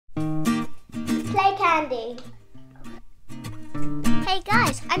candy. Hey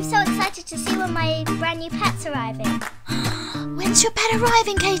guys, I'm so excited to see when my brand new pet's arriving. When's your pet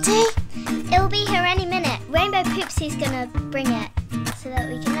arriving, Katie? It'll be here any minute. Rainbow Poopsie's gonna bring it so that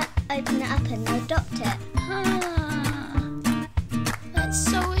we can open it up and adopt it. That's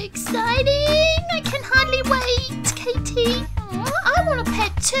so exciting! I can hardly wait, Katie. I want a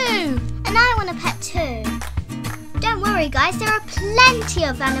pet too. And I want a pet too. Don't worry guys, there are plenty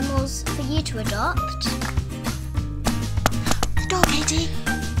of animals for you to adopt. The door, Katie.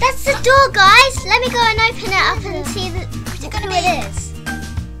 That's the door, guys. Let me go and open it up and see who it is.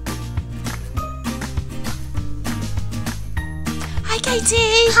 Hi,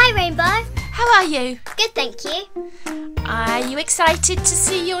 Katie. Hi, Rainbow. How are you? Good, thank you. Are you excited to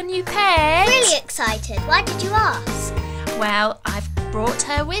see your new pet? Really excited. Why did you ask? Well, I've brought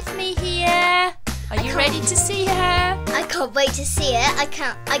her with me here. Are you ready to see her? I can't wait to see it. I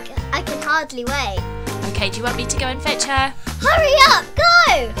can hardly wait. Okay, do you want me to go and fetch her? Hurry up,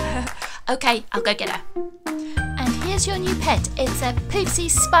 go! Okay, I'll go get her. And here's your new pet. It's a Poopsie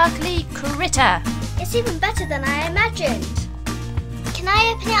Sparkly Critter. It's even better than I imagined. Can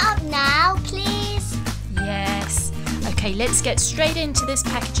I open it up now, please? Yes. Okay, let's get straight into this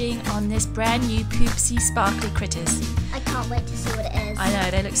packaging on this brand new Poopsie Sparkly Critters. I can't wait to see what it is. I know,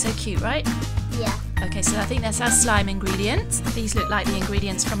 they look so cute, right? Yeah. Okay, so I think that's our slime ingredients. These look like the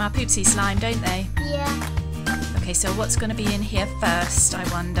ingredients from our Poopsie slime, don't they? Yeah. Okay, so what's going to be in here first, I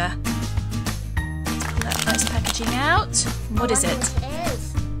wonder? Let's pull that first packaging out. What is it? What it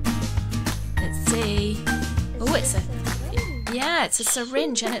is. Let's see. Oh, it's a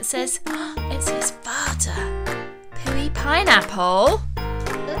syringe, and it says Vata. Pooey pineapple.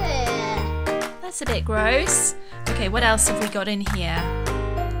 Ugh. That's a bit gross. Okay, what else have we got in here?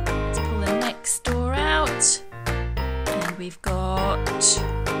 Let's pull the next door out. And we've got... Is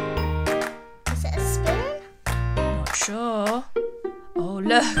it a spoon? Not sure. Oh,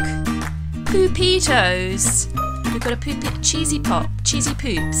 look. Poopitos. We've got a cheesy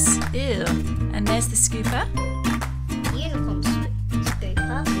poops. Ew. And there's the scooper. Unicorn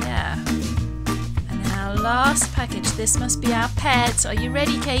scooper. Yeah. And then our last package. This must be our pet. Are you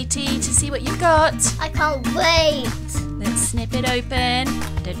ready, Katie, to see what you've got? I can't wait. Let's snip it open.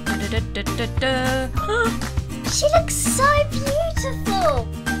 She looks so beautiful.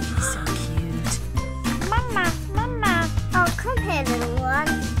 She's so cute. Mama. Oh, come here, little one.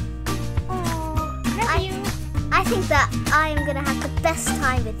 Oh, love you. I think that I am going to have the best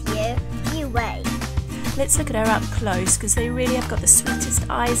time with you. You wait. Let's look at her up close because they really have got the sweetest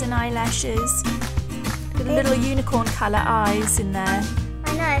eyes and eyelashes. Got the little unicorn colour eyes in there.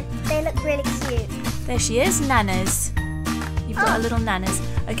 I know, they look really cute. There she is, Nanas. You've got a little Nanas.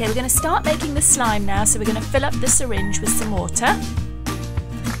 Okay, we're going to start making the slime now. So we're going to fill up the syringe with some water.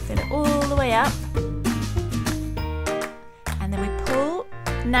 Fill it all the way up. And then we pull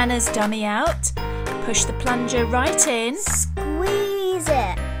Nana's dummy out. Push the plunger right in. Squeeze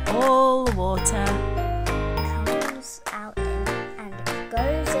it. All the water comes out and it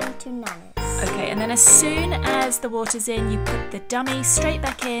goes into Nana's. Okay, and then as soon as the water's in, you put the dummy straight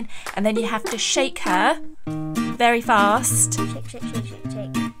back in, and then you have to shake her very fast.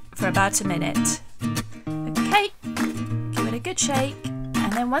 Shake. For about a minute. Okay, give it a good shake.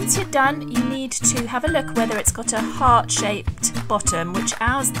 And then once you're done, you need to have a look whether it's got a heart-shaped bottom, which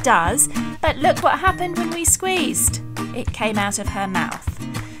ours does. But look what happened when we squeezed. It came out of her mouth.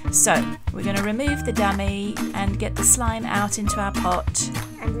 So we're going to remove the dummy and get the slime out into our pot.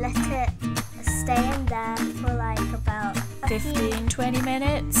 And let it stay in there for like about 15-20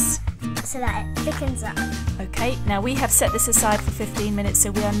 minutes. So that it thickens up. Okay, now we have set this aside for 15 minutes,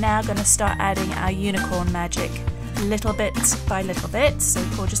 so we are now going to start adding our unicorn magic. Little bit by little bit, so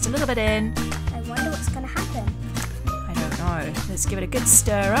pour just a little bit in. I wonder what's going to happen. I don't know. Let's give it a good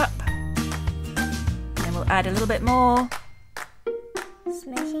stir up. And then we'll add a little bit more. It's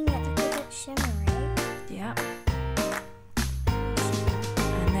making it a bit shimmery. Yeah.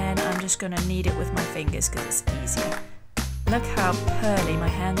 And then I'm just going to knead it with my fingers because it's easier. Look how pearly my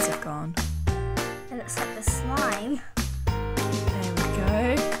hands have gone. It looks like the slime. There we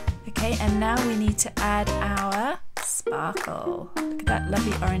go. Okay, and now we need to add our sparkle. Look at that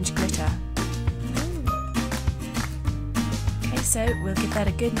lovely orange glitter. Okay, so we'll give that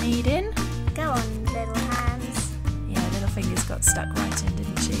a good knead in. Go on, little hands. Yeah, little fingers got stuck right in,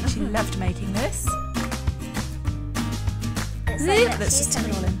 didn't she? She loved making this. It's like Let's just tip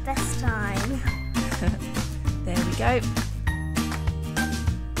it all in. Best time. There we go.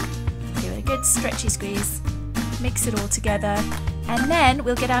 Give it a good stretchy squeeze. Mix it all together. And then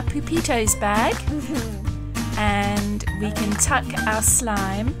we'll get our Poopitos bag. and we can tuck our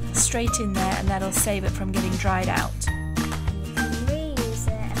slime straight in there, and that'll save it from getting dried out. Reuse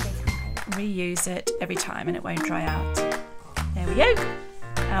it every time. Reuse it every time and it won't dry out. There we go.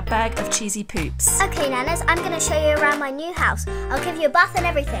 Our bag of cheesy poops. Okay, Nanas, I'm going to show you around my new house. I'll give you a bath and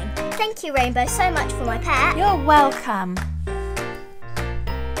everything. Thank you, Rainbow, so much for my pet. You're welcome.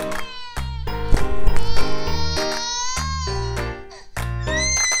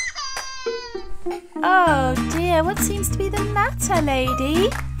 Oh dear, what seems to be the matter, lady?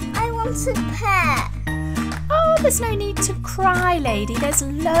 I want a pet. Oh, there's no need to cry, lady. There's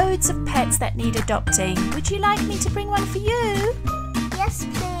loads of pets that need adopting. Would you like me to bring one for you? Yes,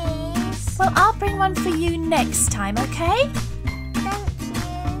 please. Well, I'll bring one for you next time, okay?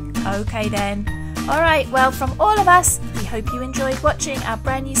 Thank you. Okay then. Alright, well, from all of us, we hope you enjoyed watching our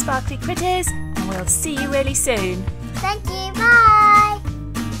brand new Sparkly Critters, and we'll see you really soon. Thank you. Bye.